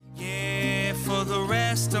for the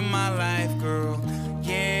rest of my life, girl.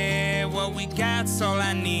 Yeah, what we got's all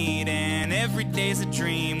I need, and every day's a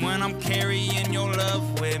dream when I'm carrying your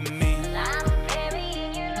love with me.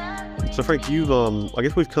 So Frank, I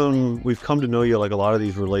guess we've come to know you, like a lot of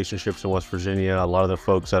these relationships in West Virginia, a lot of the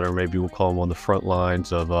folks that are, maybe we'll call them, on the front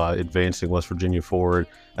lines of advancing West Virginia forward.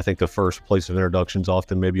 I think the first place of introduction is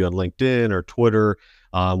often maybe on LinkedIn or Twitter,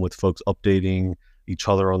 with folks updating each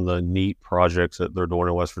other on the neat projects that they're doing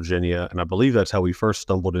in West Virginia. And I believe that's how we first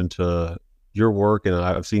stumbled into your work. And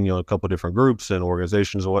I've seen you in a couple of different groups and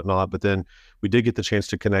organizations and whatnot, but then we did get the chance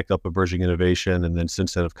to connect up at Bridging Innovation. And then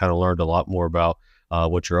since then I've kind of learned a lot more about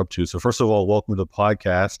what you're up to. So first of all, welcome to the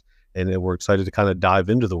podcast. And we're excited to kind of dive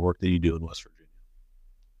into the work that you do in West Virginia.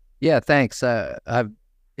 Yeah, thanks. I've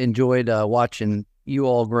enjoyed watching you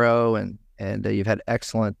all grow, and you've had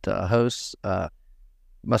excellent hosts.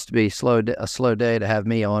 Must be a slow day to have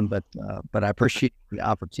me on, but I appreciate the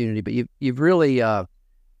opportunity. But you've really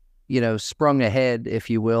sprung ahead, if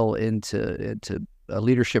you will, into a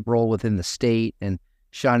leadership role within the state and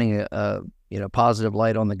shining a positive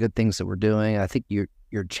light on the good things that we're doing. I think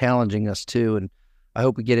you're challenging us too, and I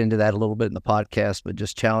hope we get into that a little bit in the podcast, but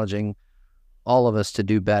just challenging all of us to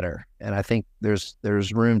do better. And I think there's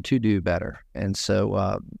room to do better. And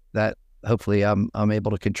so that hopefully I'm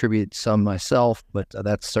able to contribute some myself, but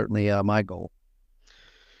that's certainly my goal.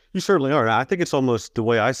 You certainly are. I think it's almost, the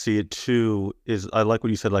way I see it too, is I like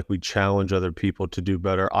what you said, like we challenge other people to do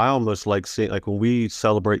better. I almost like seeing, like when we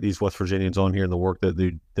celebrate these West Virginians on here and the work that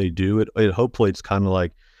they do, it hopefully it's kind of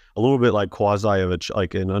like a little bit like quasi of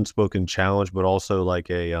like an unspoken challenge, but also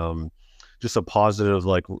like a just a positive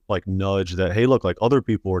like nudge that, hey, look, like other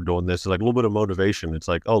people are doing this. It's like a little bit of motivation. It's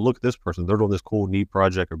like, oh, look at this person, they're doing this cool neat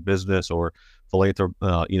project or business or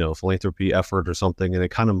philanthropy effort or something, and it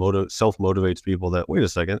kind of self-motivates people that, wait a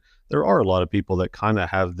second, there are a lot of people that kind of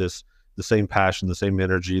have the same passion, the same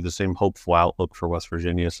energy, the same hopeful outlook for West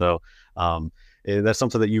Virginia. So and that's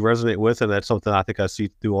something that you resonate with, and that's something I think I see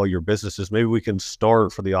through all your businesses. Maybe we can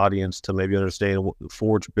start for the audience to maybe understand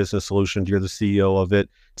Forge Business Solutions. You're the CEO of it.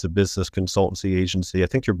 It's a business consultancy agency. I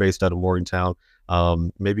think you're based out of Morgantown.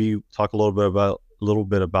 Maybe talk a little bit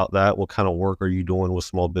about that. What kind of work are you doing with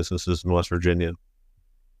small businesses in West Virginia?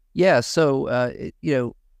 Yeah, so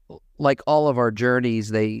like all of our journeys,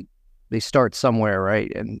 they start somewhere,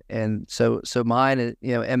 right? And so mine,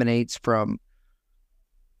 emanates from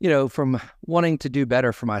wanting to do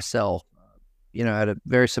better for myself. I had a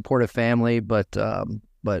very supportive family, but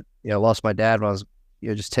lost my dad when I was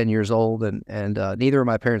just 10 years old, and neither of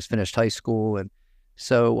my parents finished high school, and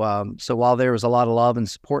so while there was a lot of love and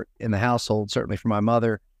support in the household, certainly from my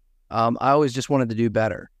mother, I always just wanted to do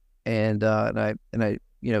better, and I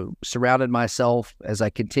surrounded myself, as I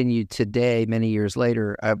continue today, many years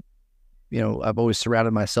later. I've always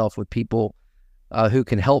surrounded myself with people who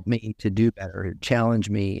can help me to do better, challenge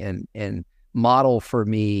me, and model for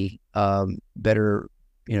me better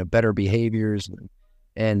behaviors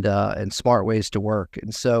and smart ways to work.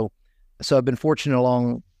 And so I've been fortunate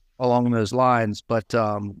along those lines. But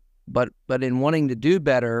in wanting to do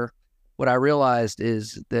better, what I realized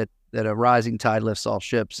is that a rising tide lifts all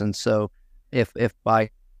ships. And so if I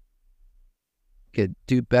could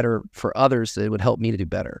do better for others, it would help me to do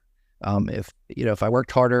better. If I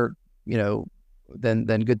worked harder, then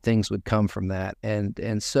good things would come from that.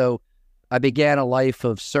 And so I began a life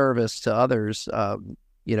of service to others,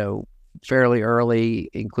 fairly early,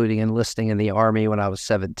 including enlisting in the Army when I was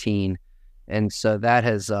 17. And so that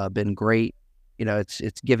has been great.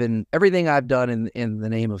 It's given, everything I've done in the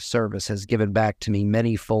name of service has given back to me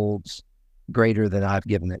many folds greater than I've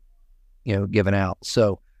given out.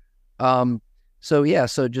 So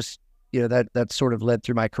just, that sort of led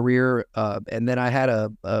through my career. And then I had a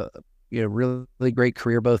really great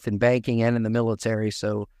career both in banking and in the military.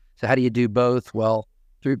 So how do you do both? Well,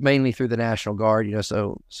 mainly through the National Guard,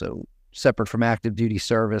 so separate from active duty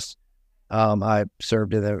service. I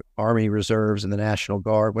served in the Army Reserves and the National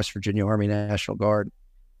Guard, West Virginia Army National Guard.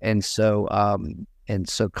 And so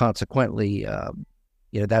consequently,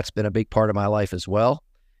 that's been a big part of my life as well.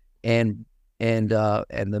 And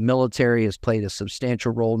the military has played a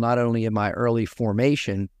substantial role, not only in my early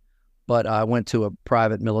formation, but I went to a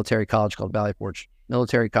private military college called Valley Forge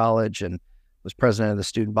Military College and was president of the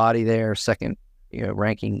student body there, second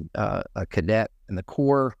ranking a cadet in the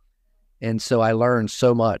Corps. And so I learned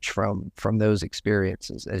so much from those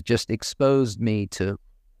experiences. It just exposed me to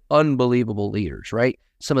unbelievable leaders, right?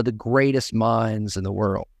 Some of the greatest minds in the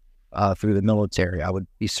world through the military. I would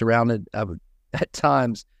be surrounded, at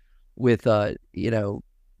times with,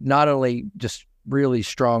 not only just really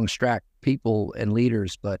strong, strapped people and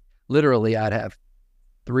leaders, but literally I'd have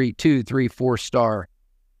 2, 3, 4-star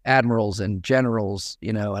admirals and generals,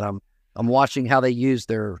 and I'm watching how they use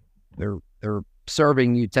their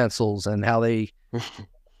serving utensils and how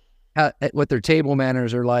what their table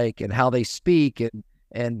manners are like and how they speak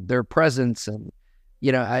and their presence. And,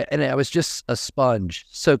 I was just a sponge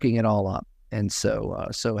soaking it all up. And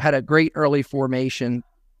so had a great early formation,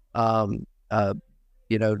 due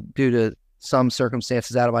to some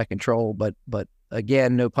circumstances out of my control, but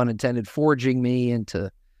again, no pun intended, forging me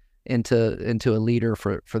into a leader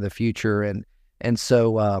for the future. And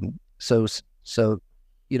so I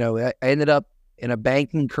ended up in a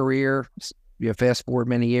banking career. Fast forward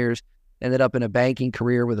many years, ended up in a banking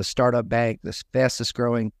career with a startup bank, the fastest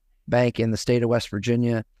growing bank in the state of West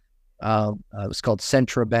Virginia. It was called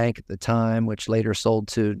Centra Bank at the time, which later sold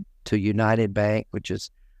to United Bank, which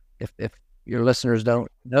is, if your listeners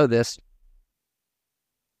don't know this,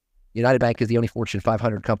 United Bank is the only Fortune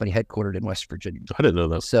 500 company headquartered in West Virginia. I didn't know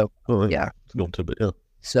that. So, yeah. Yeah.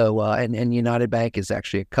 So, and United Bank is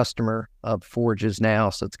actually a customer of Forge's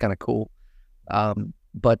now, so it's kind of cool.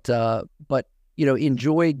 But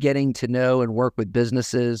enjoyed getting to know and work with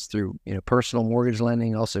businesses through, personal mortgage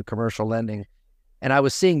lending, also commercial lending. And I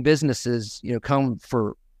was seeing businesses, come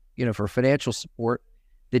for financial support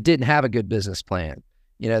that didn't have a good business plan.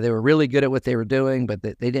 They were really good at what they were doing, but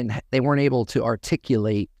they weren't able to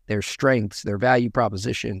articulate their strengths, their value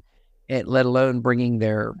proposition, and let alone bringing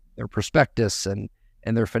their prospectus and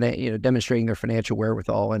their demonstrating their financial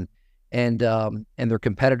wherewithal and their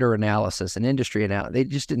competitor analysis and industry analysis. They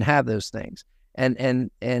just didn't have those things. And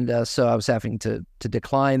so I was having to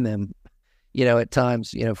decline them, at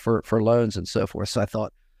times, for loans and so forth. So I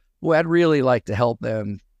thought, well, I'd really like to help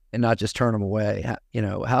them and not just turn them away.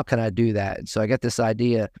 How can I do that? And so I got this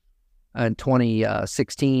idea in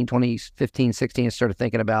 2015, 16, I started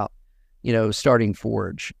thinking about, starting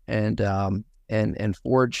Forge and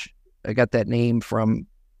Forge. I got that name from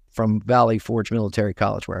Valley Forge Military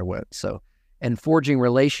College where I went. So, and forging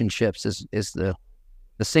relationships is the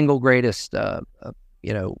single greatest,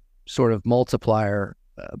 sort of multiplier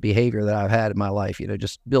behavior that I've had in my life,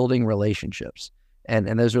 just building relationships.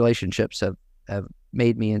 And those relationships have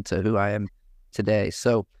made me into who I am today.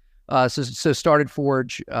 So started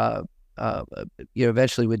Forge,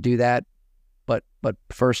 eventually would do that. But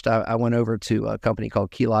first I went over to a company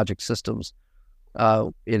called Keylogic Systems,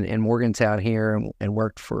 in Morgantown here and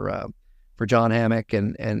worked for John Hammock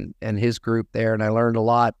and his group there. And I learned a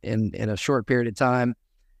lot in a short period of time.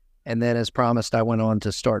 And then, as promised, I went on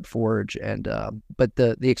to start Forge. And but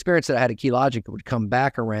the experience that I had at Keylogic would come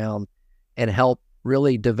back around and help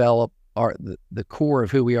really develop the core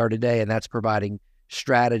of who we are today, and that's providing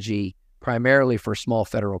strategy primarily for small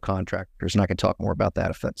federal contractors. And I can talk more about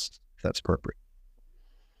that if that's appropriate.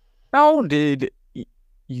 How did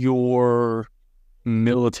your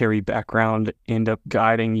military background end up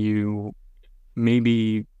guiding you,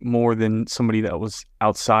 maybe more than somebody that was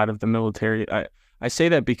outside of the military? I say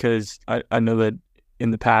that because I know that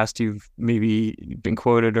in the past you've maybe been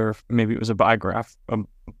quoted, or maybe it was a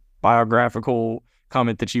biographical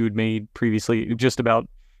comment that you had made previously, just about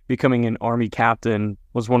becoming an Army captain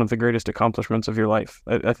was one of the greatest accomplishments of your life.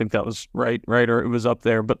 I think that was right, or it was up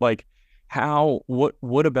there. But like,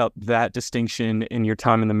 what about that distinction in your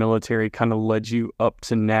time in the military kind of led you up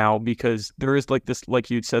to now? Because there is like this,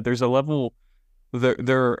 like you'd said, there's a level,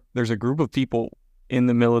 there's a group of people in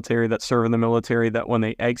the military that serve in the military that when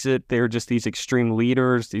they exit, they're just these extreme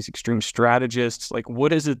leaders, these extreme strategists. Like,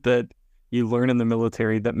 what is it that you learn in the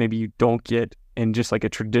military that maybe you don't get in just like a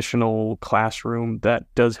traditional classroom that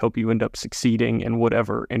does help you end up succeeding in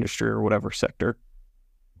whatever industry or whatever sector?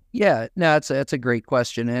 Yeah, no, that's a great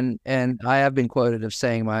question. And I have been quoted of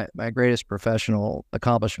saying my greatest professional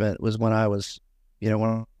accomplishment was when I was,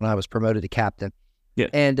 when I was promoted to captain. Yeah.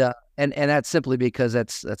 And that's simply because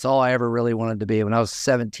that's all I ever really wanted to be. When I was a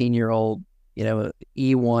 17-year-old,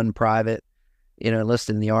 E1 private,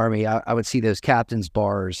 enlisted in the Army, I would see those captain's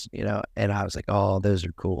bars, and I was like, oh, those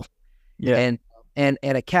are cool. Yeah. And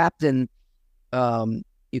a captain,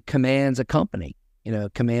 it commands a company,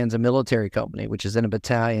 commands a military company, which is in a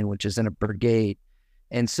battalion, which is in a brigade.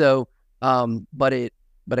 And so, but a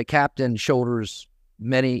captain shoulders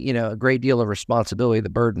a great deal of responsibility, the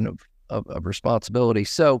burden of responsibility.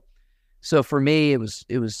 So for me, it was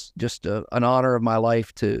just an honor of my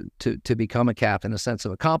life to become a captain, a sense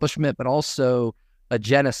of accomplishment, but also a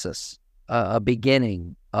genesis, a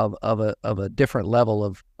beginning of a different level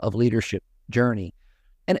of leadership journey.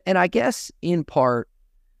 And I guess in part,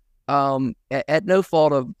 at no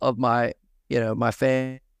fault of my, my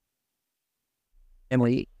family,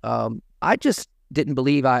 I just didn't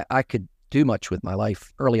believe I could do much with my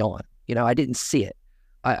life early on. I didn't see it.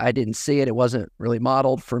 I didn't see it. It wasn't really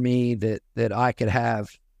modeled for me that I could have,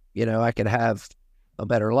 I could have a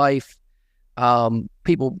better life.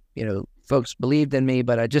 People, folks believed in me,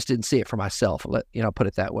 but I just didn't see it for myself. Put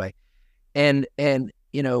it that way. And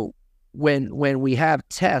when we have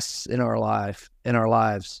tests in our lives,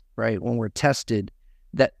 right? When we're tested,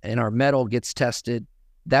 and our mettle gets tested,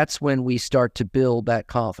 that's when we start to build that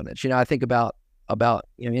confidence. I think about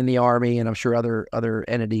in the Army, and I'm sure other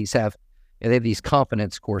entities have, they have these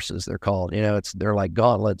confidence courses, they're called. They're like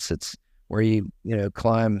gauntlets. It's where you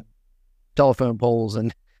climb telephone poles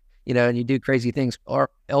and and you do crazy things, or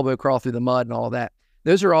elbow crawl through the mud and all that.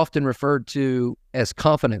 Those are often referred to as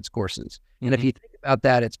confidence courses. Mm-hmm. And if you think about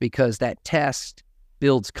that, it's because that test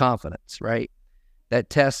builds confidence, right? That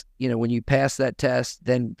test, when you pass that test,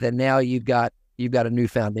 then now you've got a new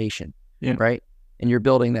foundation, right? And you're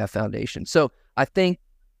building that foundation. So I think,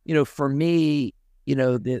 for me,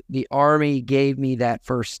 the Army gave me that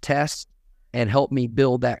first test and helped me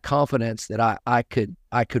build that confidence that I could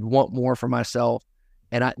want more for myself,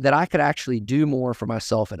 and that I could actually do more for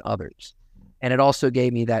myself and others. And it also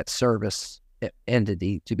gave me that service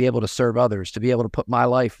entity to be able to serve others, to be able to put my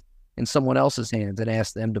life in someone else's hands and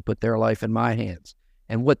ask them to put their life in my hands,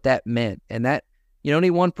 and what that meant. And that,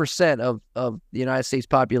 only 1% of the United States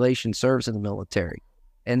population serves in the military.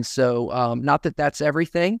 And so, not that that's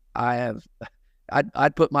everything.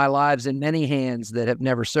 I'd put my lives in many hands that have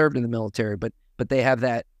never served in the military, but they have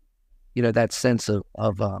that, that sense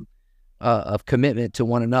of commitment to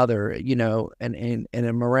one another, and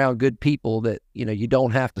I'm around good people that, you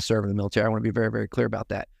don't have to serve in the military. I want to be very, very clear about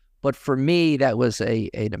that. But for me, that was an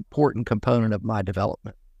important component of my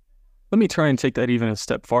development. Let me try and take that even a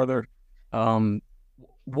step farther.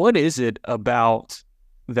 What is it about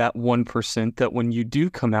that 1% that when you do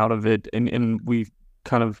come out of it, and we've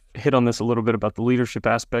kind of hit on this a little bit about the leadership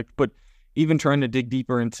aspect, but even trying to dig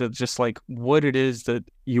deeper into just like what it is that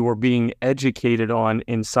you are being educated on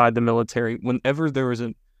inside the military, whenever there is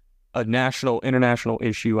a national, international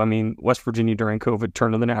issue. I mean, West Virginia during COVID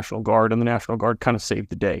turned to the National Guard, and the National Guard kind of saved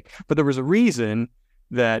the day. But there was a reason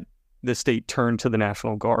that the state turned to the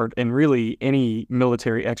National Guard, and really any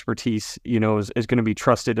military expertise, is going to be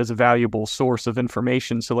trusted as a valuable source of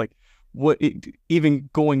information. So like, even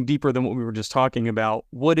going deeper than what we were just talking about,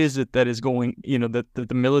 what is it that is going, that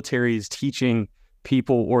the military is teaching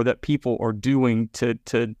people, or that people are doing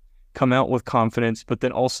to come out with confidence, but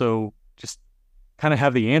then also just kind of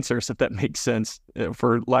have the answers, if that makes sense,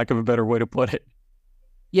 for lack of a better way to put it.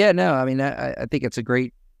 Yeah, no, I mean, I think it's a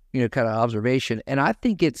great, kind of observation. And I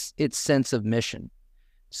think it's sense of mission.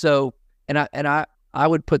 So, and I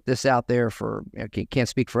would put this out there for, can't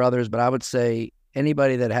speak for others, but I would say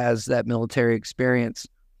anybody that has that military experience,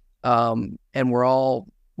 and we all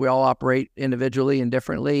operate individually and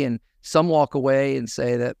differently, and some walk away and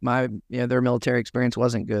say that their military experience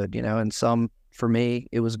wasn't good, and some, for me,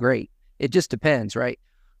 it was great. It just depends, right?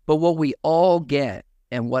 But what we all get,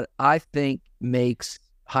 and what I think makes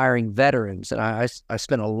hiring veterans, and I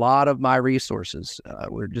spent a lot of my resources.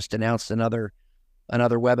 We just announced another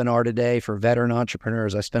webinar today for veteran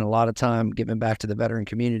entrepreneurs. I spent a lot of time giving back to the veteran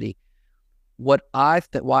community. What I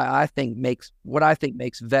think makes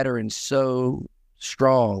veterans so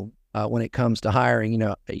strong when it comes to hiring,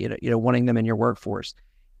 wanting them in your workforce,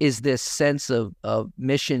 is this sense of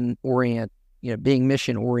mission orient, being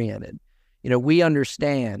mission oriented. We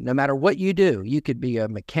understand no matter what you do, you could be a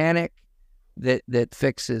mechanic that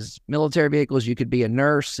fixes military vehicles. You could be a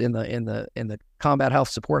nurse in the combat health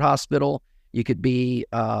support hospital. You could be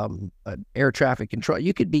an air traffic control.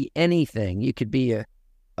 You could be anything. You could be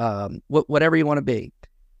whatever you want to be.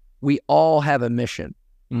 We all have a mission.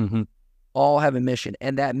 Mm-hmm. All have a mission,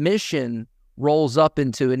 and that mission rolls up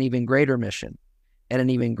into an even greater mission, and an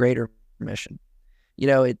even greater mission.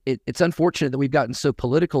 It's unfortunate that we've gotten so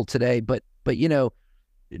political today, but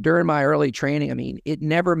during my early training, I mean, it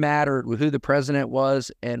never mattered who the president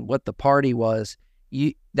was and what the party was.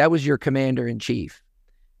 That was your commander in chief.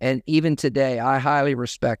 And even today, I highly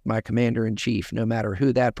respect my commander in chief, no matter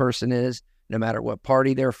who that person is, no matter what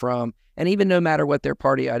party they're from, and even no matter what their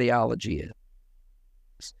party ideology is.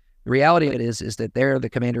 The reality of it is that they're the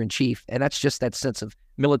commander in chief, and that's just that sense of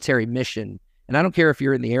military mission. And I don't care if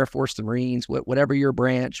you're in the Air Force, the Marines, whatever your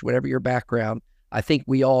branch, whatever your background, I think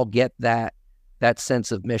we all get that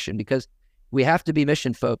sense of mission, because we have to be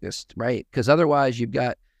mission focused, right? Because otherwise you've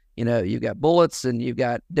got bullets and you've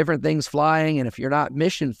got different things flying. And if you're not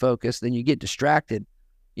mission focused, then you get distracted,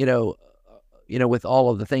 with all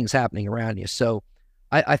of the things happening around you. So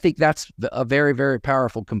I think that's a very, very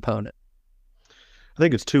powerful component. I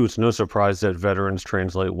think it's no surprise that veterans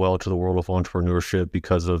translate well to the world of entrepreneurship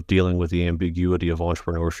because of dealing with the ambiguity of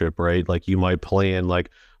entrepreneurship, right? Like you might plan like,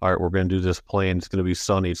 all right, we're going to do this plan. It's going to be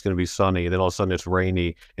sunny. It's going to be sunny. And then all of a sudden it's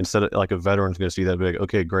rainy. Instead of like a veteran's going to see that big,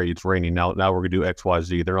 okay, great. It's raining. Now we're going to do X, Y,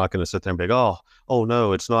 Z. They're not going to sit there and be like, oh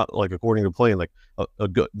no, it's not like according to plan. Like a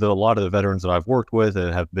lot of the veterans that I've worked with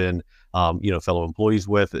and have been, fellow employees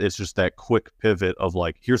with, it's just that quick pivot of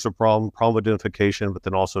like, here's a problem identification, but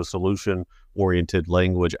then also solution oriented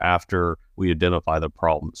language after we identify the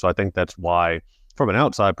problem. So I think that's why, from an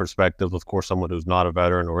outside perspective, of course, someone who's not a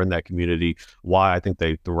veteran or in that community, why I think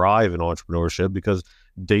they thrive in entrepreneurship, because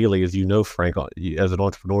daily, as you know, Frank, as an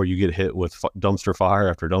entrepreneur, you get hit with dumpster fire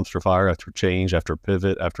after change, after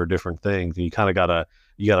pivot, after different things. And you kind of gotta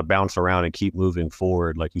bounce around and keep moving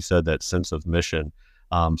forward. Like you said, that sense of mission.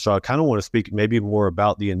 So I kind of want to speak maybe more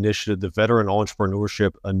about the initiative, the veteran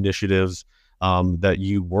entrepreneurship initiatives that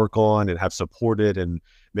you work on and have supported, and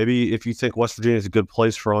maybe if you think West Virginia is a good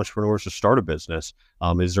place for entrepreneurs to start a business,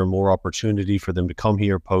 is there more opportunity for them to come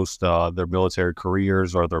here post their military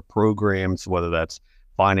careers, or their programs, whether that's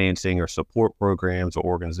financing or support programs or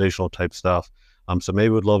organizational type stuff? So maybe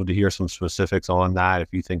we'd love to hear some specifics on that if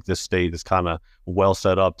you think this state is kind of well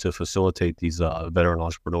set up to facilitate these veteran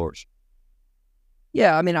entrepreneurs.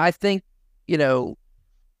 Yeah, I mean, I think,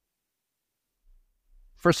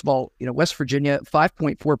 first of all, West Virginia,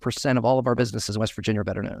 5.4% of all of our businesses in West Virginia are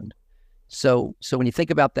veteran owned. So when you think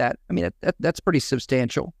about that, I mean, that's pretty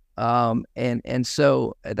substantial. And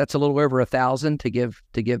so that's a little over 1,000 to give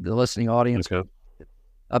the listening audience. Okay.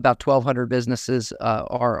 About 1,200 businesses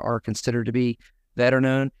are considered to be veteran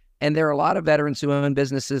owned. And there are a lot of veterans who own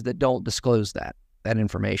businesses that don't disclose that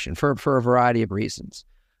information for a variety of reasons.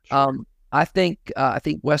 Sure. I think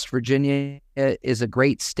West Virginia is a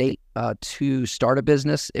great state to start a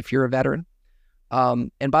business if you're a veteran.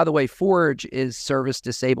 And by the way, Forge is Service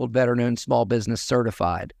Disabled Veteran-Owned Small Business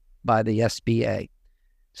Certified by the SBA.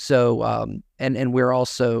 So, and we're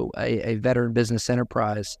also a Veteran Business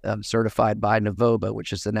Enterprise certified by NAVOBA,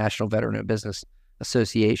 which is the National Veteran-Owned Business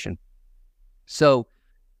Association. So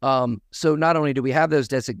not only do we have those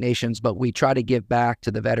designations, but we try to give back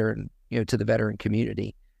to the veteran, to the veteran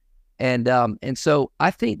community. And so I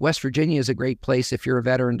think West Virginia is a great place if you're a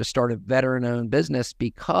veteran to start a veteran-owned business,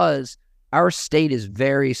 because our state is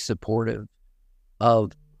very supportive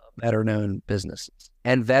of veteran-owned businesses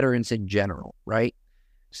and veterans in general, right?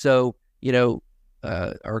 So,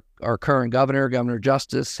 our current Governor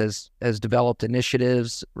Justice, has developed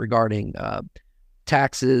initiatives regarding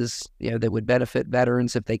taxes, that would benefit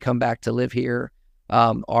veterans if they come back to live here.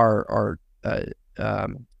 Our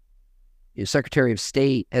Secretary of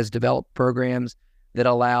State has developed programs that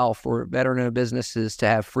allow for veteran-owned businesses to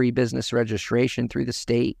have free business registration through the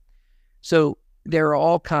state. So there are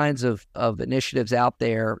all kinds of initiatives out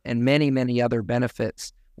there, and many, many other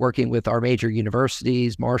benefits, working with our major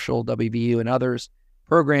universities, Marshall, WVU, and others,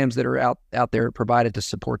 programs that are out there provided to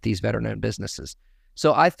support these veteran-owned businesses.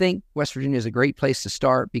 So I think West Virginia is a great place to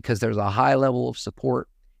start because there's a high level of support,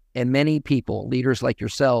 and many people, leaders like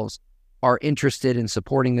yourselves, are interested in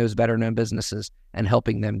supporting those veteran-owned businesses and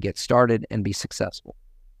helping them get started and be successful.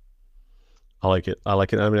 I like it. I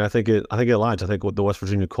mean, I think it aligns. I think with the West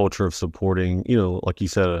Virginia culture of supporting, like you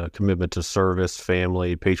said, a commitment to service,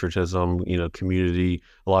 family, patriotism, community,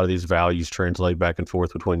 a lot of these values translate back and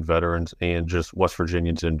forth between veterans and just West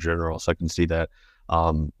Virginians in general. So I can see that,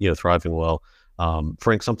 thriving well.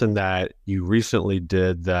 Frank, something that you recently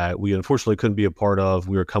did that we unfortunately couldn't be a part of.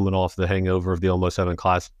 We were coming off the hangover of the Almost Heaven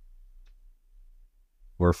class.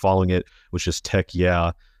 We're following it, which is Tech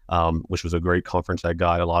Yeah, which was a great conference that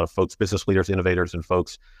got a lot of folks, business leaders, innovators, and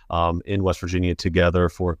folks in West Virginia together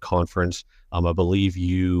for a conference. I believe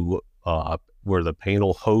you were the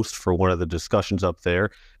panel host for one of the discussions up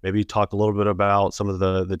there. Maybe talk a little bit about some of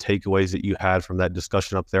the takeaways that you had from that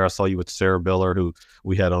discussion up there. I saw you with Sarah Biller, who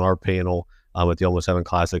we had on our panel at the Almost Heaven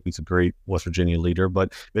Classic. He's a great West Virginia leader,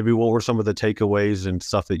 but maybe what were some of the takeaways and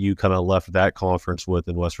stuff that you kind of left that conference with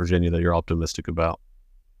in West Virginia that you're optimistic about?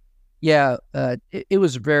 Yeah, it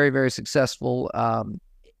was very, very successful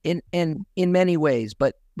in many ways,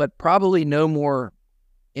 but probably no more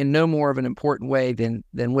of an important way than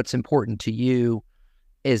what's important to you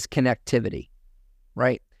is connectivity,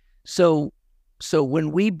 right? So when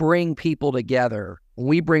we bring people together, when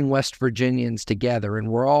we bring West Virginians together and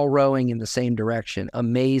we're all rowing in the same direction,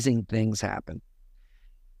 amazing things happen.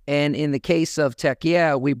 And in the case of Tech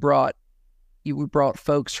Yeah, we brought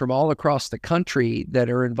folks from all across the country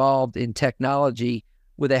that are involved in technology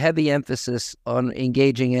with a heavy emphasis on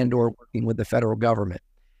engaging and/or working with the federal government.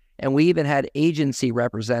 And we even had agency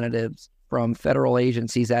representatives from federal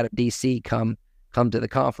agencies out of DC come come to the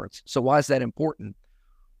conference. So why is that important?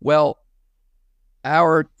 Well,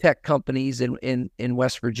 our tech companies in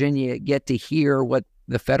West Virginia get to hear what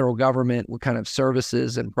the federal government, what kind of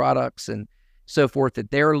services and products and so forth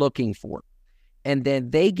that they're looking for. And then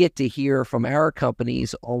they get to hear from our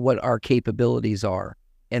companies on what our capabilities are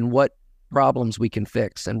and what problems we can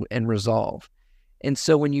fix and resolve. And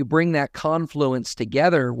so when you bring that confluence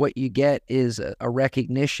together, what you get is a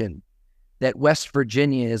recognition that West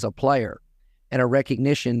Virginia is a player, and a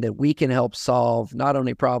recognition that we can help solve not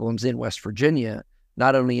only problems in West Virginia,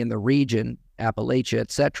 not only in the region, Appalachia, et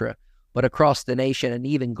cetera, but across the nation and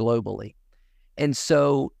even globally. And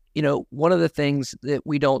so, one of the things that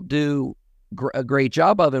we don't do a great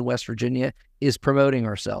job of in West Virginia is promoting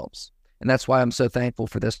ourselves. And that's why I'm so thankful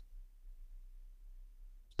for this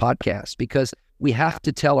podcast, because we have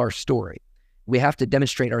to tell our story. We have to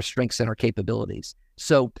demonstrate our strengths and our capabilities.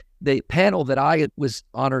 So the panel that I was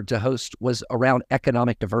honored to host was around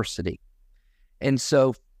economic diversity. And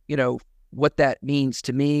so, what that means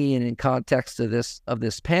to me and in context of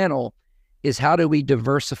this panel is, how do we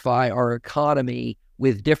diversify our economy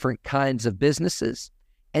with different kinds of businesses?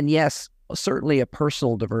 And yes, certainly a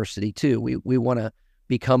personal diversity too. We want to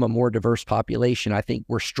become a more diverse population. I think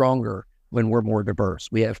we're stronger when we're more diverse.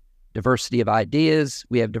 We have diversity of ideas,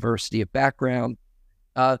 we have diversity of background,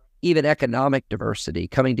 even economic diversity,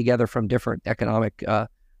 coming together from different economic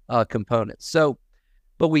components. So,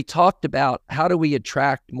 but we talked about how do we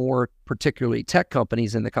attract more, particularly tech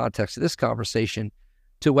companies in the context of this conversation,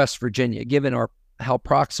 to West Virginia, given how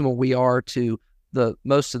proximal we are to the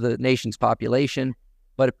most of the nation's population,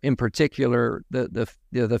 but in particular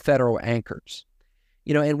the federal anchors.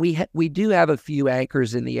 And we do have a few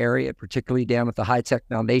anchors in the area, particularly down at the High Tech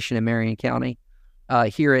Foundation in Marion County,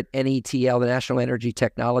 here at NETL, the National Energy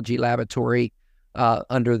Technology Laboratory,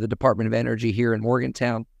 under the Department of Energy here in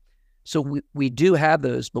Morgantown. So we do have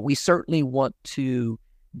those, but we certainly want to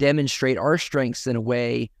demonstrate our strengths in a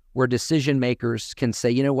way where decision makers can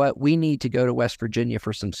say, you know what, we need to go to West Virginia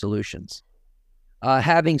for some solutions.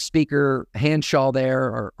 Having Speaker Hanshaw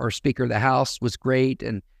there, our Speaker of the House, was great,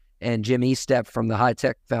 and Jim Estep from the High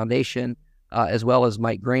Tech Foundation, as well as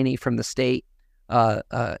Mike Graney from the state,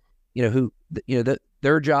 their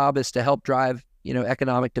job is to help drive,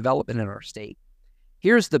 economic development in our state.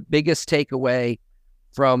 Here's the biggest takeaway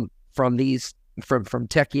from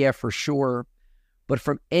TechEF for sure, but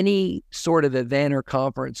from any sort of event or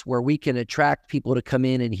conference where we can attract people to come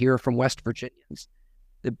in and hear from West Virginians.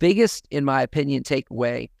 The biggest, in my opinion,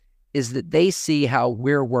 takeaway is that they see how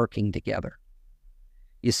we're working together.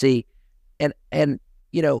 You see, and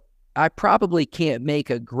I probably can't make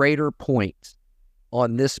a greater point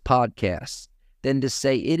on this podcast than to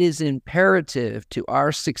say it is imperative to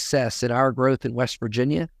our success and our growth in West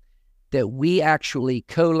Virginia that we actually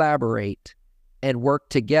collaborate and work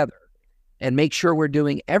together and make sure we're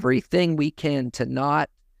doing everything we can to not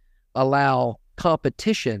allow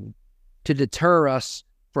competition to deter us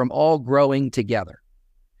from all growing together.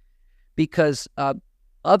 Because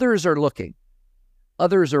others are looking.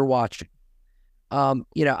 Others are watching.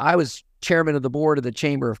 I was chairman of the board of the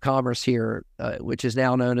Chamber of Commerce here, which is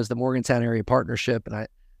now known as the Morgantown Area Partnership. And I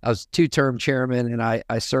was two-term chairman, and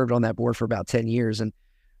I served on that board for about 10 years. And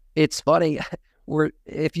it's funny,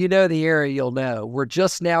 if you know the area, you'll know, we're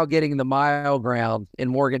just now getting the mile ground in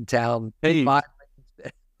Morgantown. Hey,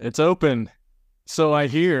 it's open. So I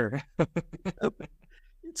hear.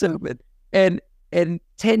 It's open. And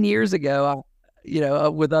 10 years ago,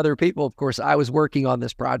 with other people, of course, I was working on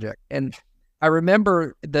this project. And I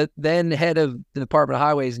remember the then head of the Department of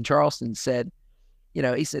Highways in Charleston said,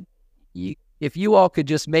 he said, if you all could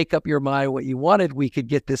just make up your mind what you wanted, we could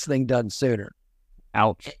get this thing done sooner.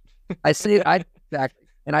 Ouch. I say that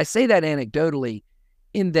anecdotally,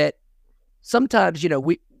 in that sometimes,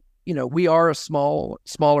 we are a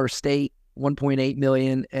smaller state, 1.8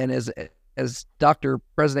 million. And as Dr.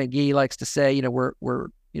 President Gee likes to say,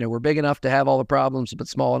 we're big enough to have all the problems, but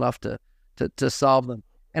small enough to solve them.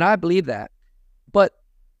 And I believe that.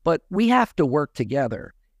 But we have to work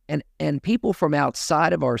together. And people from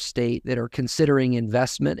outside of our state that are considering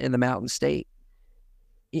investment in the Mountain State,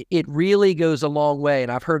 it really goes a long way.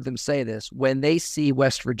 And I've heard them say this, when they see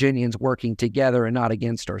West Virginians working together and not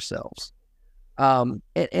against ourselves. And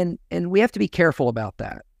we have to be careful about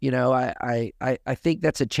that. I think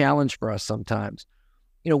that's a challenge for us sometimes.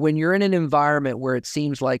 When you're in an environment where it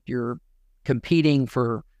seems like you're competing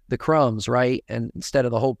for the crumbs, right? And instead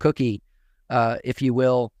of the whole cookie, if you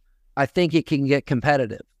will, I think it can get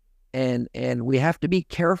competitive. And we have to be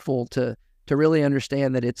careful to really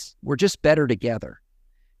understand that we're just better together.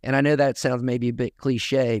 And I know that sounds maybe a bit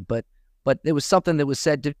cliche, but it was something that was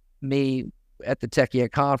said to me at the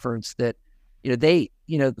Techia conference that, the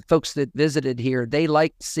folks that visited here, they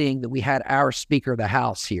liked seeing that we had our Speaker of the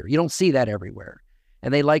House here. You don't see that everywhere.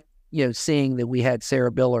 And they like, seeing that we had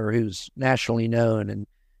Sarah Biller, who's nationally known,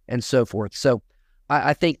 and so forth. So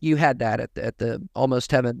I think you had that at the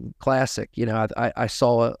Almost Heaven Classic. I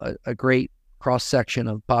saw a great cross-section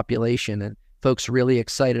of population and folks really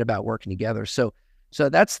excited about working together. So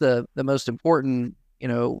that's the most important,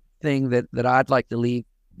 thing that I'd like to leave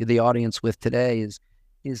the audience with today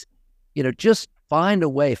is just find a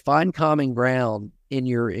way, find common ground in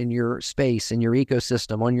your space, in your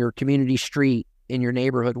ecosystem, on your community street, in your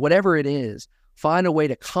neighborhood, whatever it is. Find a way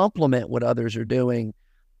to complement what others are doing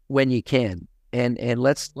when you can, and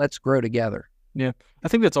let's grow together. Yeah, I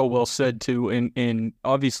think that's all well said too. And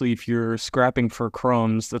obviously, if you're scrapping for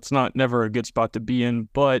crumbs, that's never a good spot to be in.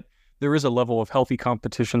 But there is a level of healthy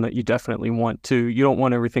competition that you definitely want to. You don't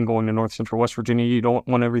want everything going to North Central West Virginia. You don't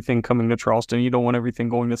want everything coming to Charleston. You don't want everything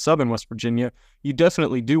going to Southern West Virginia. You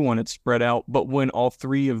definitely do want it spread out. But when all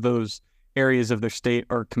three of those areas of their state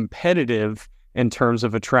are competitive in terms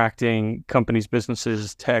of attracting companies,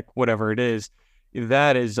 businesses, tech, whatever it is,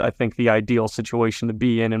 that is, I think, the ideal situation to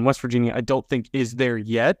be in. And West Virginia, I don't think is there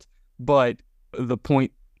yet. But the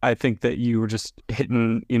point I think that you were just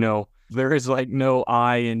hitting, there is like no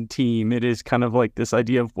I in team. It is kind of like this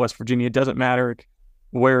idea of West Virginia. It doesn't matter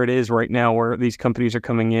where it is right now, where these companies are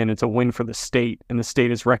coming in. It's a win for the state, and the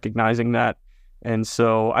state is recognizing that. And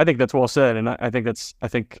so I think that's well said. And I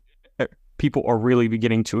think people are really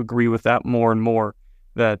beginning to agree with that more and more,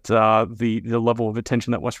 that the level of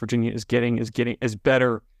attention that West Virginia is getting as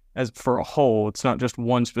better as for a whole. It's not just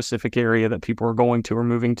one specific area that people are going to or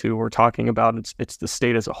moving to or talking about. It's the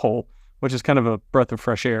state as a whole, which is kind of a breath of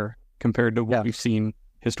fresh air compared to what we've seen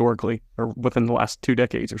historically or within the last 2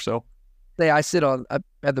 decades or so. I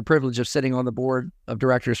had the privilege of sitting on the board of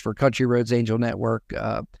directors for Country Roads Angel Network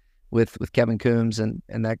with Kevin Coombs and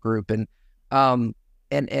that group. And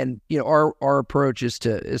our approach is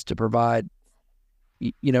to provide,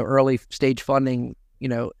 early stage funding,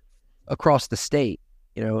 across the state.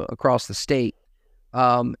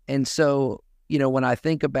 And so, when I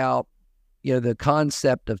think about, the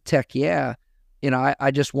concept of tech,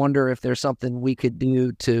 I just wonder if there's something we could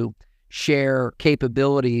do to share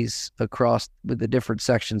capabilities across with the different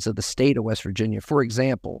sections of the state of West Virginia. For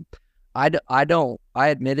example, I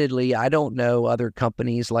admittedly don't know other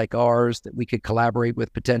companies like ours that we could collaborate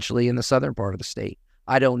with potentially in the southern part of the state.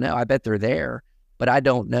 I don't know. I bet they're there, but I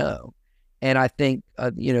don't know. And I think,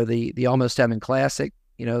 the Almost Heaven Classic,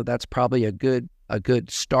 that's probably a good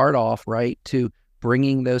start off, right, to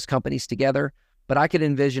bringing those companies together. But I could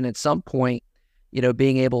envision at some point,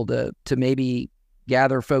 being able to maybe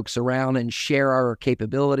gather folks around and share our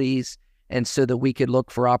capabilities, and so that we could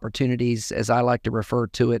look for opportunities, as I like to refer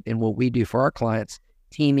to it in what we do for our clients,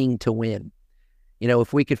 teaming to win.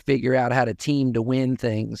 If we could figure out how to team to win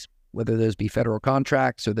things, whether those be federal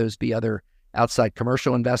contracts or those be other outside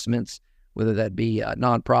commercial investments, whether that be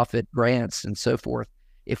nonprofit grants and so forth,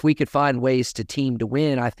 if we could find ways to team to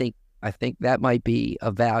win, I think that might be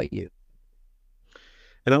of value.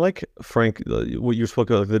 And I like, Frank, what you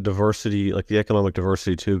spoke of, the diversity, like the economic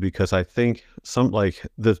diversity too, because I think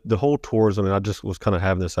the whole tourism, and I just was kind of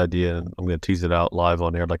having this idea, and I'm going to tease it out live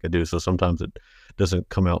on air like I do, so sometimes it doesn't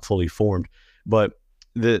come out fully formed. But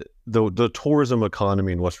the tourism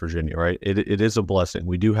economy in West Virginia, right? It is a blessing.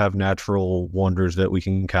 We do have natural wonders that we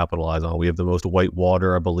can capitalize on. We have the most white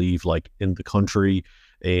water, I believe, like in the country.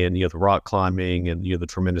 And the rock climbing and the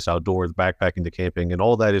tremendous outdoors, backpacking to camping, and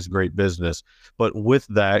all that is great business. But with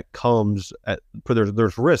that comes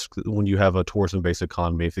there's risk when you have a tourism-based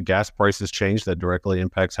economy. If the gas prices change, that directly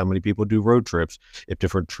impacts how many people do road trips. If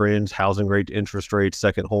different trends, housing rate, interest rates,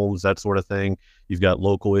 second homes, that sort of thing, you've got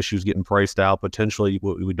local issues getting priced out. Potentially,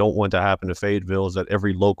 what we don't want to happen to Fayetteville is that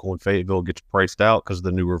every local in Fayetteville gets priced out because of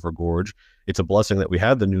the New River Gorge. It's a blessing that we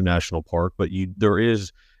have the new national park, but there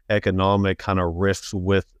is economic kind of risks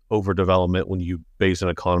with overdevelopment when you base an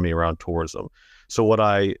economy around tourism. So what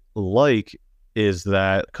I like is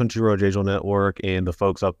that Country Road Angel Network and the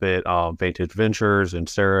folks up at Vantage Ventures and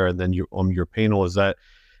Sarah, and then your panel, is that,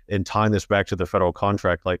 and tying this back to the federal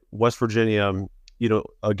contract, like West Virginia,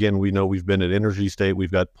 again, we know we've been an energy state.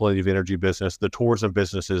 We've got plenty of energy business. The tourism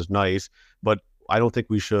business is nice, but I don't think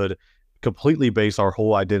we should completely base our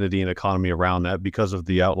whole identity and economy around that because of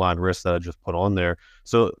the outlined risks that I just put on there.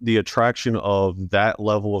 So the attraction of that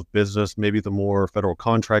level of business, maybe the more federal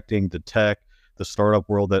contracting, the tech, the startup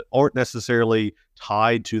world that aren't necessarily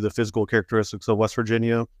tied to the physical characteristics of West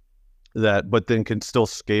Virginia, but then can still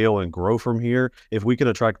scale and grow from here. If we can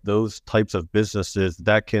attract those types of businesses,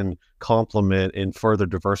 that can complement and further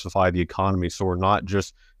diversify the economy. So we're not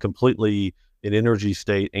just completely an energy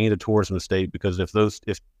state and a tourism state, because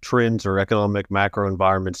if trends or economic macro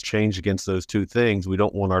environments change against those two things, we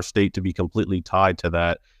don't want our state to be completely tied to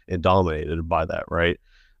that and dominated by that, right?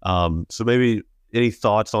 So maybe any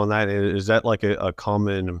thoughts on that? Is that like a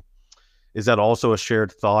common, is that also a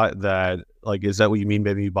shared thought that, like, is that what you mean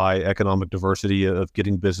maybe by economic diversity, of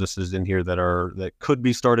getting businesses in here that could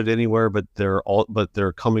be started anywhere, but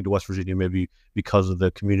they're coming to West Virginia maybe because of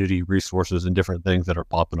the community resources and different things that are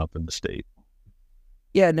popping up in the state?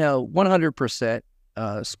 Yeah, no, 100%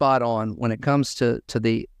 spot on. When it comes to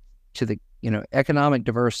the economic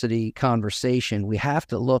diversity conversation, we have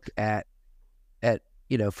to look at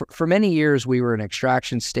for many years we were an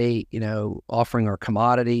extraction state, offering our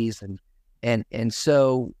commodities and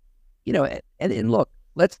so and look,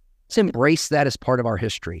 let's embrace that as part of our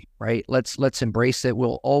history, right? Let's embrace it.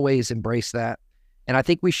 We'll always embrace that, and I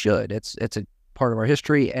think we should. It's a part of our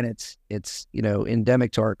history, and it's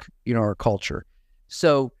endemic to our culture.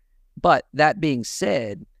 So, but that being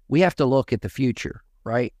said, we have to look at the future,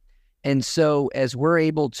 right? And so as we're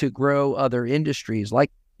able to grow other industries, like,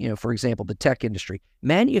 for example, the tech industry,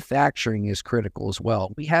 manufacturing is critical as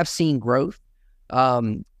well. We have seen growth.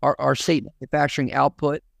 Our state manufacturing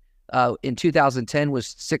output in 2010 was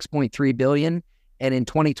 6.3 billion. And in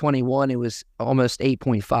 2021, it was almost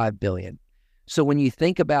 8.5 billion. So when you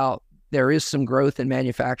think about, there is some growth in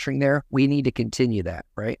manufacturing there, we need to continue that,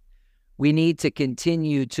 right? We need to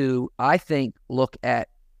continue to, I think, look at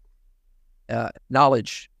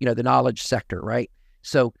knowledge, the knowledge sector, right?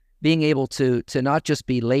 So being able to not just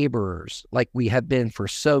be laborers like we have been for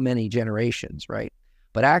so many generations, right?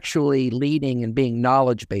 But actually leading and being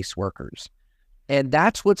knowledge-based workers. And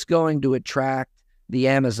that's what's going to attract the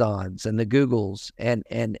Amazons and the Googles and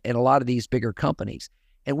a lot of these bigger companies.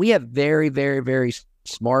 And we have very, very, very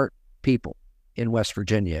smart people in West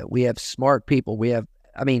Virginia. We have smart people. We have,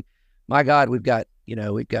 my God, we've got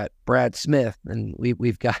Brad Smith, and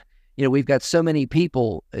we've got so many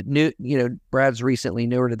people new. Brad's recently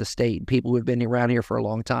newer to the state. People who've been around here for a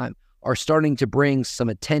long time are starting to bring some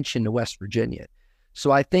attention to West Virginia.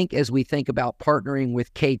 So I think as we think about partnering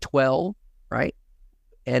with K-12, right,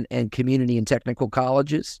 and community and technical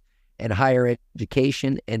colleges and higher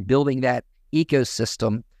education and building that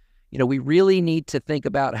ecosystem, we really need to think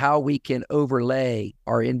about how we can overlay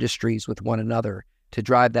our industries with one another to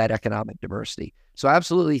drive that economic diversity. So I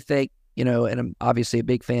absolutely think, and I'm obviously a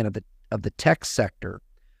big fan of the tech sector.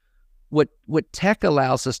 What tech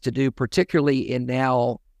allows us to do, particularly in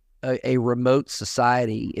now a remote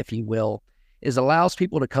society, if you will, is allows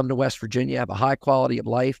people to come to West Virginia, have a high quality of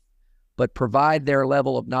life, but provide their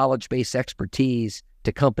level of knowledge-based expertise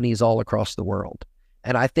to companies all across the world.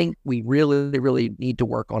 And I think we really, really need to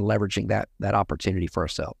work on leveraging that opportunity for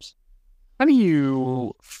ourselves. How do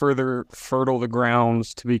you further fertile the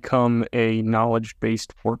grounds to become a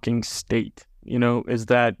knowledge-based working state? Is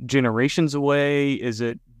that generations away? Is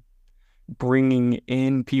it bringing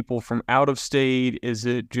in people from out of state? Is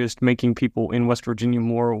it just making people in West Virginia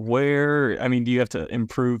more aware? Do you have to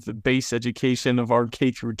improve the base education of our K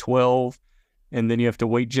through 12? And then you have to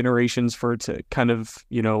wait generations for it to kind of,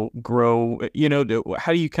 grow?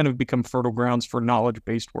 How do you kind of become fertile grounds for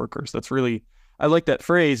knowledge-based workers? That's really, I like that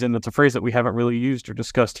phrase, and it's a phrase that we haven't really used or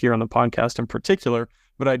discussed here on the podcast in particular,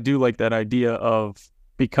 but I do like that idea of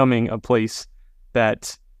becoming a place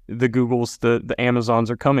that the Googles, the Amazons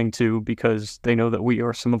are coming to, because they know that we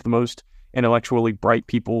are some of the most intellectually bright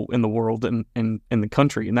people in the world and in the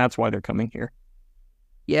country, and that's why they're coming here.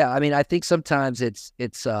 Yeah, I think sometimes it's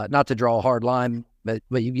not to draw a hard line, but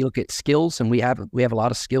you look at skills, and we have a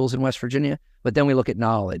lot of skills in West Virginia, but then we look at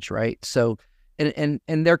knowledge, right? So and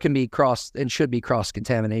there can be should be cross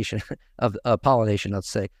contamination of pollination, let's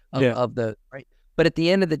say, of the right. But at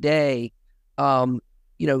the end of the day,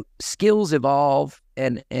 skills evolve,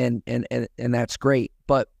 and that's great.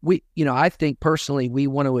 But I think personally, we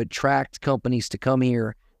want to attract companies to come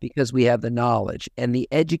here because we have the knowledge and the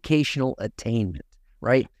educational attainment,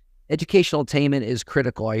 right? Educational attainment is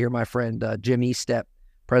critical. I hear my friend Jim Estep,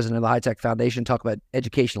 president of the High Tech Foundation, talk about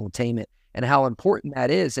educational attainment and how important that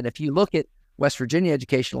is. And if you look at West Virginia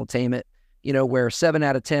educational attainment, where 7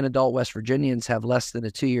 out of 10 adult West Virginians have less than a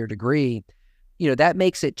 2-year degree, that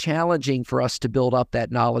makes it challenging for us to build up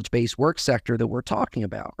that knowledge-based work sector that we're talking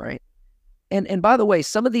about, right? And by the way,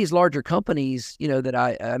 some of these larger companies, that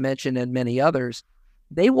I mentioned, and many others,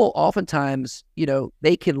 they will oftentimes,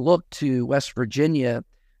 they can look to West Virginia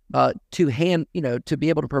to be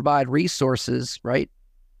able to provide resources, right,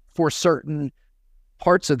 for certain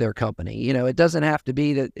parts of their company. You know, it doesn't have to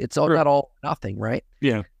be that it's all not all or nothing, right?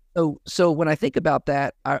 Yeah. So when I think about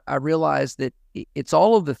that, I realize that it's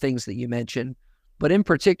all of the things that you mentioned, but in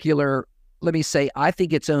particular, let me say, I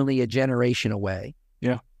think it's only a generation away.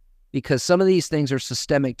 Yeah. Because some of these things are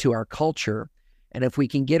systemic to our culture. And if we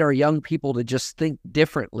can get our young people to just think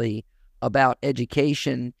differently about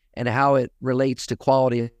education and how it relates to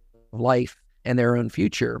quality of life and their own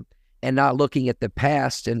future, and not looking at the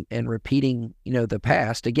past and repeating, you know, the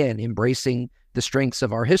past, again, embracing the strengths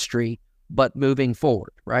of our history, but moving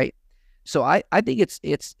forward, right? So I think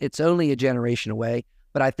it's only a generation away,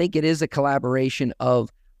 but I think it is a collaboration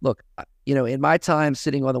of, look, you know, in my time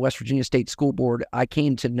sitting on the West Virginia State School Board, I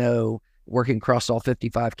came to know, working across all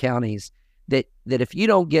 55 counties, that if you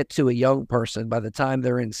don't get to a young person by the time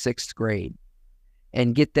they're in 6th grade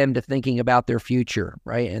and get them to thinking about their future,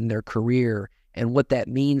 right, and their career and what that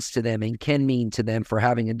means to them and can mean to them for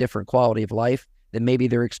having a different quality of life than maybe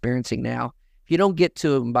they're experiencing now, if you don't get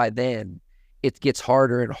to them by then, it gets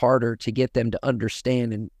harder and harder to get them to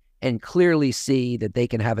understand and clearly see that they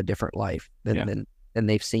can have a different life than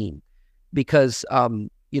they've seen. Because what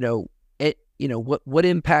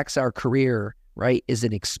impacts our career, right, is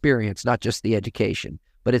an experience, not just the education,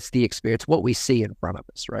 but it's the experience, what we see in front of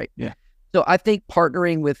us, right? Yeah. So I think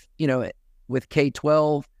partnering with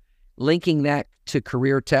K-12, linking that to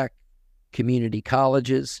career tech, community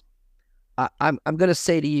colleges, I'm going to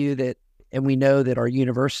say to you that, and we know that our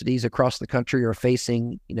universities across the country are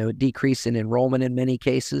facing, a decrease in enrollment in many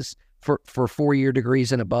cases for 4-year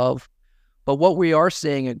degrees and above. But what we are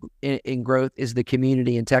seeing in growth is the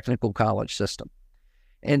community and technical college system.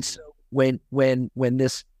 And so when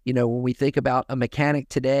this, when we think about a mechanic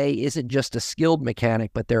today, isn't just a skilled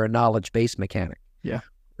mechanic, but they're a knowledge-based mechanic. Yeah.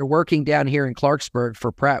 They're working down here in Clarksburg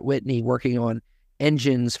for Pratt Whitney, working on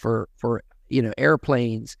engines for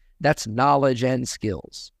airplanes. That's knowledge and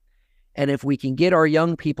skills. And if we can get our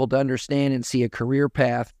young people to understand and see a career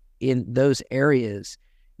path in those areas,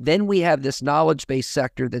 then we have this knowledge-based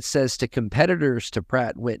sector that says to competitors to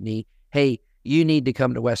Pratt Whitney, hey, you need to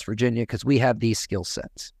come to West Virginia because we have these skill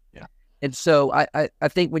sets. Yeah. And so I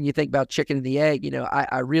think when you think about chicken and the egg,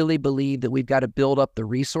 I really believe that we've got to build up the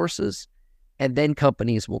resources and then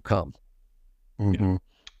companies will come. Mm-hmm.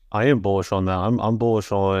 I am bullish on that. I'm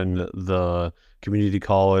bullish on the community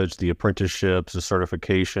college, the apprenticeships, the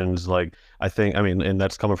certifications. And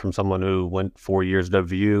that's coming from someone who went 4 years at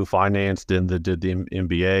WVU, financed, and did the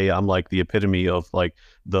MBA. I'm like the epitome of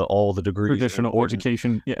all the degrees. Traditional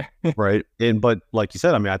education. Yeah. Right. But like you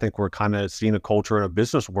said, I think we're kind of seeing a culture in a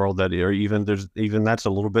business world that that's a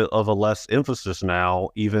little bit of a less emphasis now,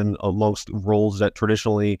 even amongst roles that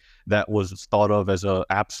traditionally that was thought of as a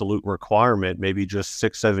absolute requirement, maybe just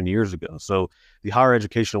 6-7 years ago. So the higher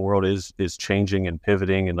education world is changing and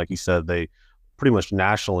pivoting. And like you said, they pretty much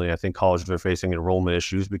nationally, I think colleges are facing enrollment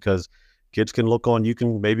issues because kids can you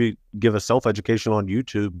can maybe give a self-education on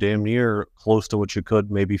YouTube damn near close to what you could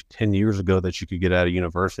maybe 10 years ago that you could get out of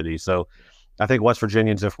university. So I think West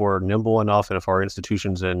Virginians, if we're nimble enough and if our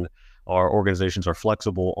institutions and our organizations are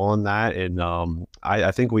flexible on that, and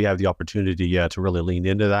I think we have the opportunity, to really lean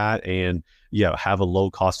into that and have a low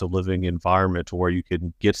cost of living environment to where you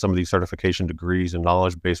can get some of these certification degrees and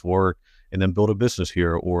knowledge-based work and then build a business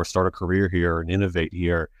here or start a career here and innovate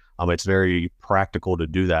here. It's very practical to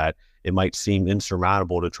do that. It might seem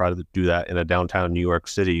insurmountable to try to do that in a downtown New York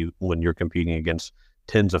City when you're competing against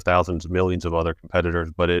tens of thousands, millions of other competitors,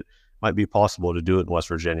 but it might be possible to do it in West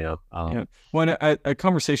Virginia. Well, a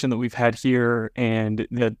conversation that we've had here and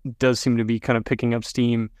that does seem to be kind of picking up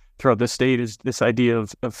steam throughout the state is this idea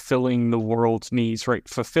of filling the world's needs, right?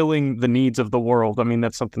 Fulfilling the needs of the world.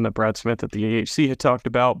 That's something that Brad Smith at the AHC had talked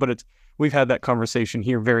about, but we've had that conversation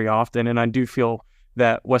here very often. And I do feel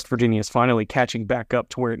that West Virginia is finally catching back up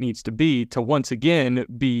to where it needs to be to once again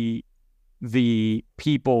be the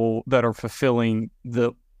people that are fulfilling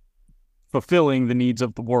the needs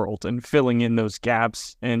of the world and filling in those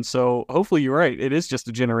gaps. And so hopefully you're right. It is just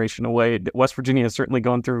a generation away. West Virginia has certainly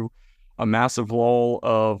gone through a massive lull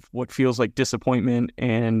of what feels like disappointment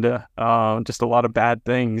and just a lot of bad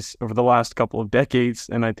things over the last couple of decades.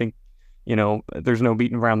 And I think, there's no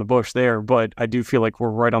beating around the bush there, but I do feel like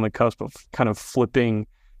we're right on the cusp of kind of flipping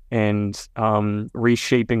and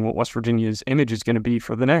reshaping what West Virginia's image is going to be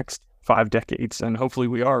for the next 5 decades. And hopefully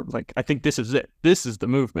we are. I think this is it. This is the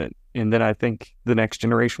movement. And then I think the next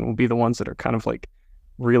generation will be the ones that are kind of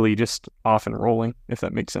really just off and rolling, if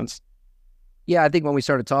that makes sense. Yeah, I think when we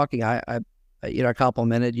started talking, I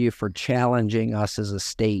complimented you for challenging us as a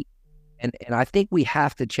state. And I think we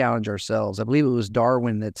have to challenge ourselves. I believe it was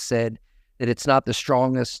Darwin that said that it's not the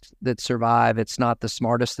strongest that survive, it's not the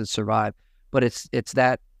smartest that survive, but it's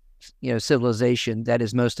that, civilization that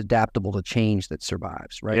is most adaptable to change that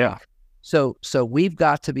survives, right? Yeah. So we've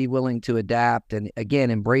got to be willing to adapt and,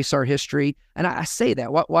 again, embrace our history. And I say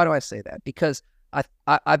that. Why do I say that? Because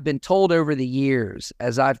I've been told over the years,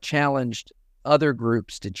 as I've challenged other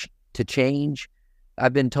groups to change,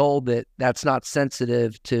 I've been told that that's not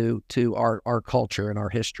sensitive to our culture and our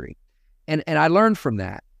history. And I learned from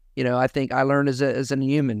that. I think I learned as a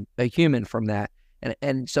human from that.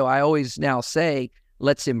 And so I always now say,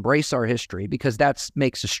 let's embrace our history, because that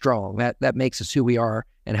makes us strong. That makes us who we are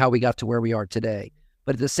and how we got to where we are today.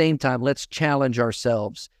 But at the same time, let's challenge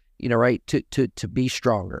ourselves, right, to be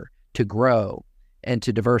stronger, to grow, and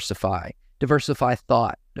to diversify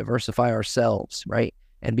thought, diversify ourselves, right,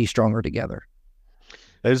 and be stronger together.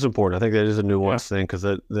 That is important. I think that is a nuanced thing, because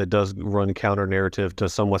that does run counter narrative to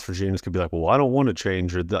some West Virginians. Could be like, well, I don't want to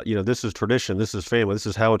change, or this is tradition, this is family, this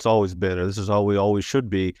is how it's always been, or this is how we always should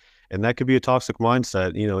be. And that could be a toxic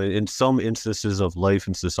mindset. In some instances of life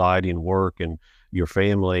and society and work and your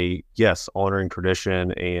family, yes, honoring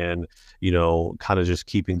tradition and, kind of just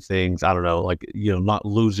keeping things, I don't know, like, not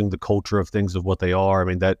losing the culture of things of what they are. I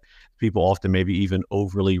mean, that people often maybe even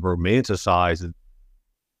overly romanticize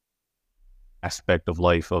aspect of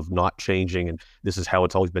life of not changing and this is how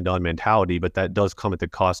it's always been done mentality, but that does come at the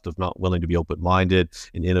cost of not willing to be open-minded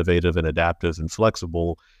and innovative and adaptive and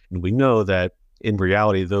flexible. And we know that in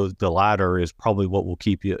reality, the latter is probably what will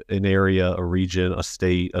keep you an area, a region, a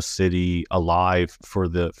state, a city alive for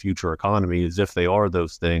the future economy, is if they are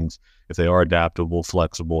those things, if they are adaptable,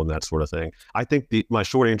 flexible, and that sort of thing. I think my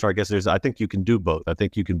short answer, I guess, is I think you can do both. I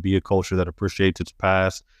think you can be a culture that appreciates its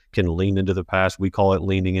past, can lean into the past. We call it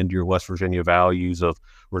leaning into your West Virginia values of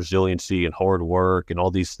resiliency and hard work and all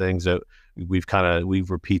these things that we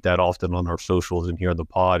repeat that often on our socials and here on the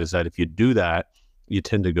pod, is that if you do that, you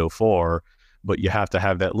tend to go far. But you have to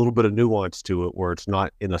have that little bit of nuance to it where it's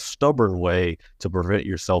not in a stubborn way to prevent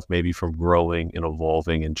yourself maybe from growing and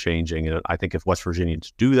evolving and changing. And I think if West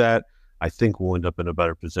Virginians do that, I think we'll end up in a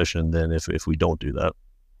better position than if we don't do that.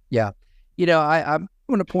 Yeah. I'm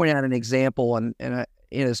going to point out an example, and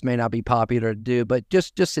this may not be popular to do, but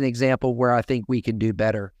just an example where I think we can do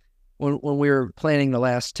better. When we were planning the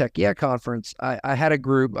last Tech Yeah conference, I had a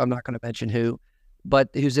group, I'm not going to mention who, but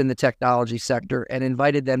who's in the technology sector, and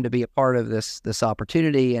invited them to be a part of this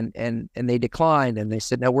opportunity, and they declined, and they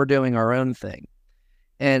said, no, we're doing our own thing.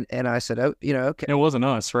 And I said, oh, okay. It wasn't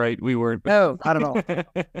us, right? We weren't. No, not at all.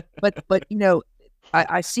 But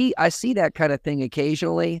I see that kind of thing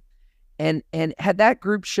occasionally, and had that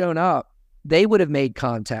group shown up, they would have made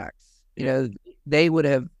contacts. They would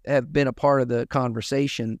have been a part of the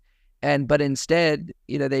conversation, but instead,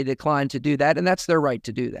 they declined to do that, and that's their right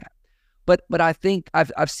to do that. But I think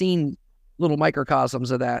I've seen little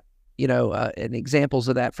microcosms of that, and examples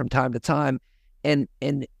of that from time to time, and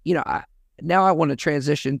now I want to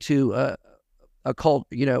transition to a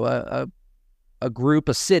group,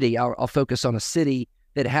 a city. I'll focus on a city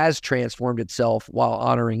that has transformed itself while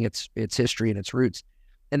honoring its history and its roots,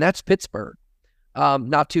 and that's Pittsburgh,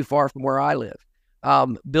 not too far from where I live.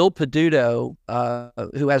 Bill Peduto,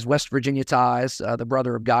 who has West Virginia ties, the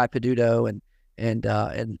brother of Guy Peduto, and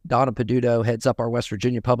Donna Peduto heads up our West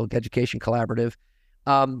Virginia Public Education Collaborative.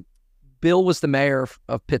 Bill was the mayor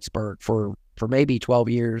of Pittsburgh for maybe 12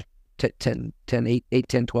 years, 10,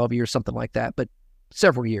 12 years, something like that, but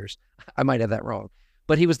several years. I might have that wrong.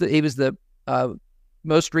 But he was the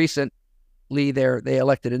most recently there, they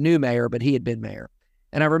elected a new mayor, but he had been mayor.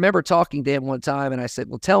 And I remember talking to him one time, and I said,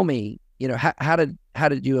 well, tell me, how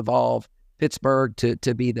did you evolve Pittsburgh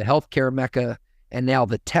to be the healthcare mecca and now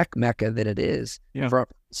the tech mecca that it is from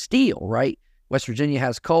steel, right? West Virginia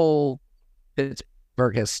has coal,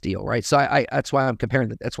 Pittsburgh has steel, right? So that's why I'm comparing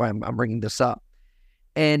that. That's why I'm bringing this up.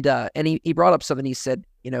 And he brought up something. He said,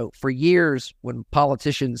 for years when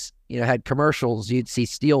politicians, had commercials, you'd see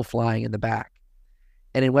steel flying in the back.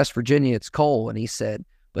 And in West Virginia, it's coal. And he said,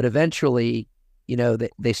 but eventually,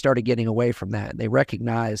 they started getting away from that. They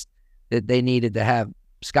recognized that they needed to have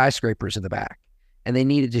skyscrapers in the back, and they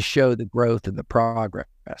needed to show the growth and the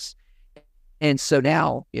progress. And so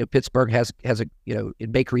now, Pittsburgh has a,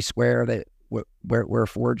 in Bakery Square, that where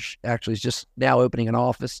Forge actually is just now opening an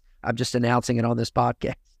office. I'm just announcing it on this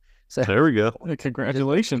podcast. So there we go.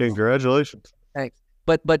 Congratulations. Congratulations. Thanks.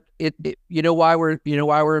 But it why we're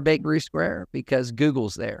in Bakery Square? Because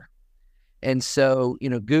Google's there. And so,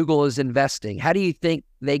 Google is investing. How do you think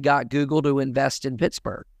they got Google to invest in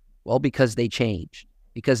Pittsburgh? Well, because they changed,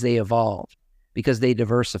 because they evolved, because they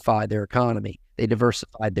diversified their economy. They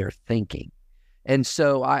diversified their thinking. And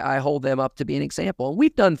so I hold them up to be an example. And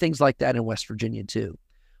we've done things like that in West Virginia too.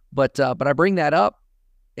 But I bring that up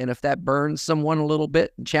And if that burns someone a little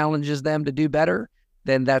bit and challenges them to do better,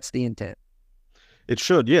 then that's the intent. It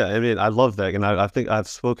should, yeah. I mean, I love that, and I think I've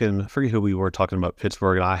spoken. I forget who we were talking about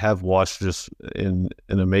Pittsburgh, and I have watched just in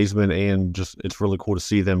amazement, and just it's really cool to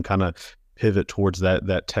see them kind of pivot towards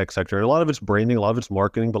that tech sector. And a lot of it's branding, a lot of it's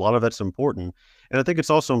marketing, but a lot of that's important. And I think it's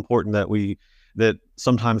also important that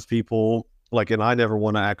sometimes people like, and I never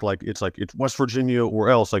want to act like it's West Virginia or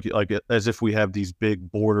else, like as if we have these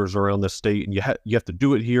big borders around the state, and you have to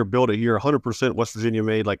do it here, build it here, 100% West Virginia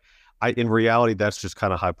made. Like, in reality, that's just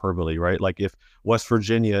kind of hyperbole, right? Like, if West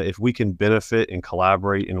Virginia, if we can benefit and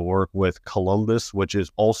collaborate and work with Columbus, which is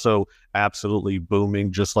also absolutely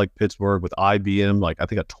booming, just like Pittsburgh with IBM, like I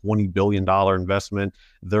think a $20 billion investment.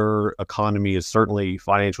 Their economy is certainly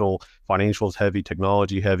financials heavy,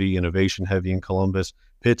 technology heavy, innovation heavy in Columbus.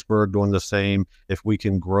 Pittsburgh doing the same. If we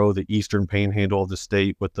can grow the eastern panhandle of the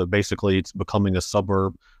state with basically it's becoming a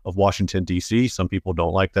suburb of Washington, D.C. Some people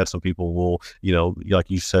don't like that. Some people will,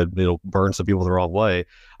 like you said, it'll burn some people the wrong way.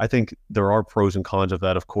 I think there are pros and cons of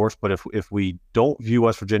that, of course, but if we don't view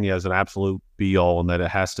West Virginia as an absolute be all and that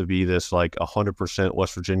it has to be this like 100%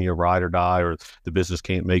 West Virginia ride or die, or the business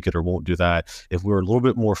can't make it or won't do that, if we're a little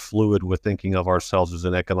bit more fluid with thinking of ourselves as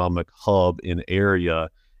an economic hub in area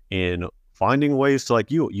in finding ways to, like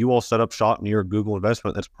you all set up shop near Google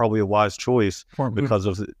investment, that's probably a wise choice because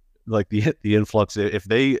of like the influx. If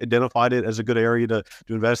they identified it as a good area to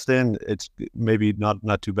invest in, it's maybe not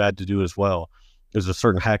too bad to do as well. There's a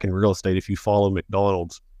certain hack in real estate. If you follow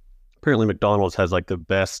McDonald's, apparently McDonald's has like the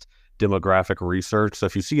best demographic research. So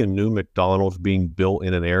if you see a new McDonald's being built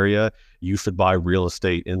in an area, you should buy real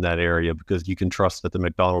estate in that area because you can trust that the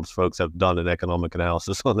McDonald's folks have done an economic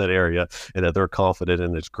analysis on that area and that they're confident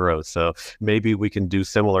in its growth. So maybe we can do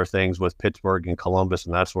similar things with Pittsburgh and Columbus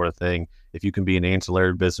and that sort of thing. If you can be an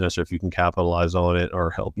ancillary business, or if you can capitalize on it or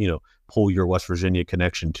help, pull your West Virginia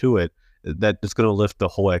connection to it, that it's going to lift the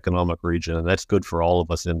whole economic region. And that's good for all of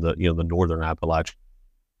us in the, the Northern Appalachian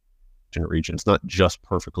region. It's not just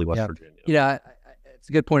perfectly West Virginia. It's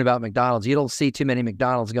a good point about McDonald's. You don't see too many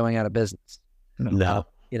McDonald's going out of business. No.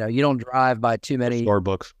 You don't drive by too many.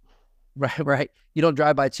 Starbucks. Right. You don't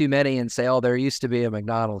drive by too many and say, oh, there used to be a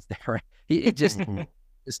McDonald's there. Right? It just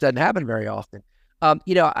doesn't happen very often.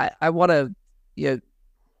 I want to,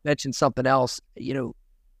 mention something else,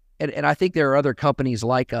 and I think there are other companies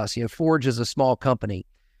like us. Forge is a small company,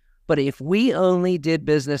 but if we only did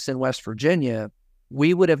business in West Virginia,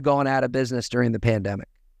 we would have gone out of business during the pandemic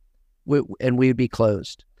and we would be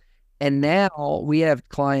closed. And now we have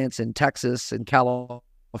clients in Texas and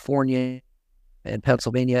California and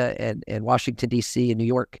Pennsylvania and Washington, D.C. and New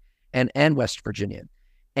York and West Virginia.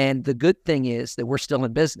 And the good thing is that we're still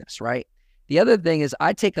in business, right? The other thing is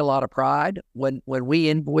I take a lot of pride when we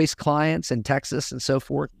invoice clients in Texas and so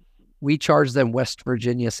forth, we charge them West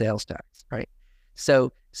Virginia sales tax, right?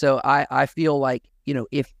 So I feel like,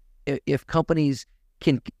 if companies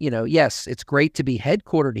can, yes, it's great to be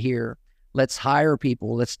headquartered here. Let's hire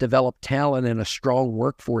people. Let's develop talent and a strong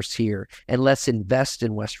workforce here, and let's invest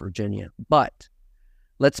in West Virginia. But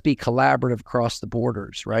let's be collaborative across the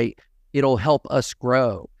borders, right? It'll help us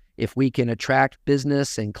grow if we can attract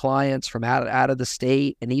business and clients from out of the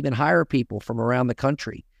state and even hire people from around the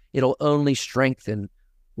country. It'll only strengthen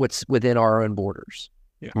what's within our own borders.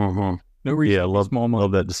 Yeah. Mm-hmm. No reason. Yeah,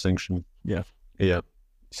 love that distinction. Yeah. Yeah.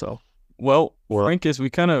 So, well, Frank, as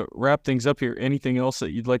we kind of wrap things up here, anything else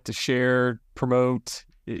that you'd like to share, promote,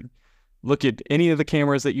 look at any of the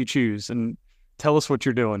cameras that you choose and tell us what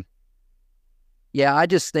you're doing? Yeah, I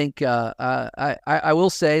just think I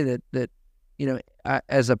will say that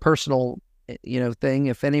as a personal thing,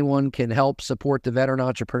 if anyone can help support the veteran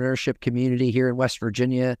entrepreneurship community here in West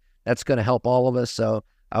Virginia, that's going to help all of us. So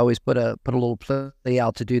I always put a little play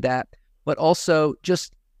out to do that. But also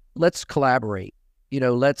just let's collaborate.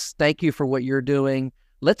 Let's thank you for what you're doing.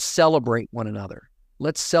 Let's celebrate one another.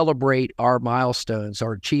 Let's celebrate our milestones,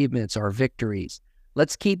 our achievements, our victories.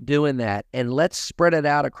 Let's keep doing that, and let's spread it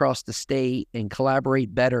out across the state and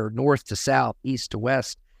collaborate better, north to south, east to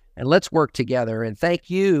west, and let's work together. And thank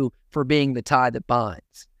you for being the tie that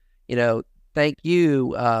binds. Thank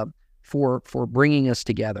you for bringing us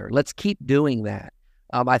together. Let's keep doing that.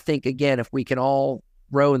 I think, again, if we can all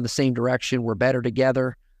row in the same direction, we're better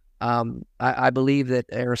together. I believe that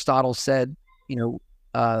Aristotle said,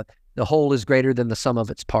 the whole is greater than the sum of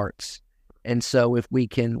its parts. And so if we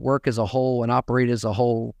can work as a whole and operate as a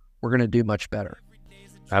whole, we're going to do much better.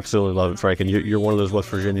 Absolutely love it, Frank. And you're one of those West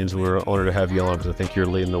Virginians we're honored to have you on, because I think you're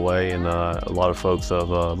leading the way, and a lot of folks have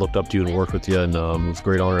looked up to you and worked with you. And it's a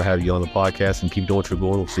great honor to have you on the podcast, and keep doing what you're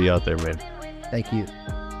doing. We'll see you out there, man. Thank you.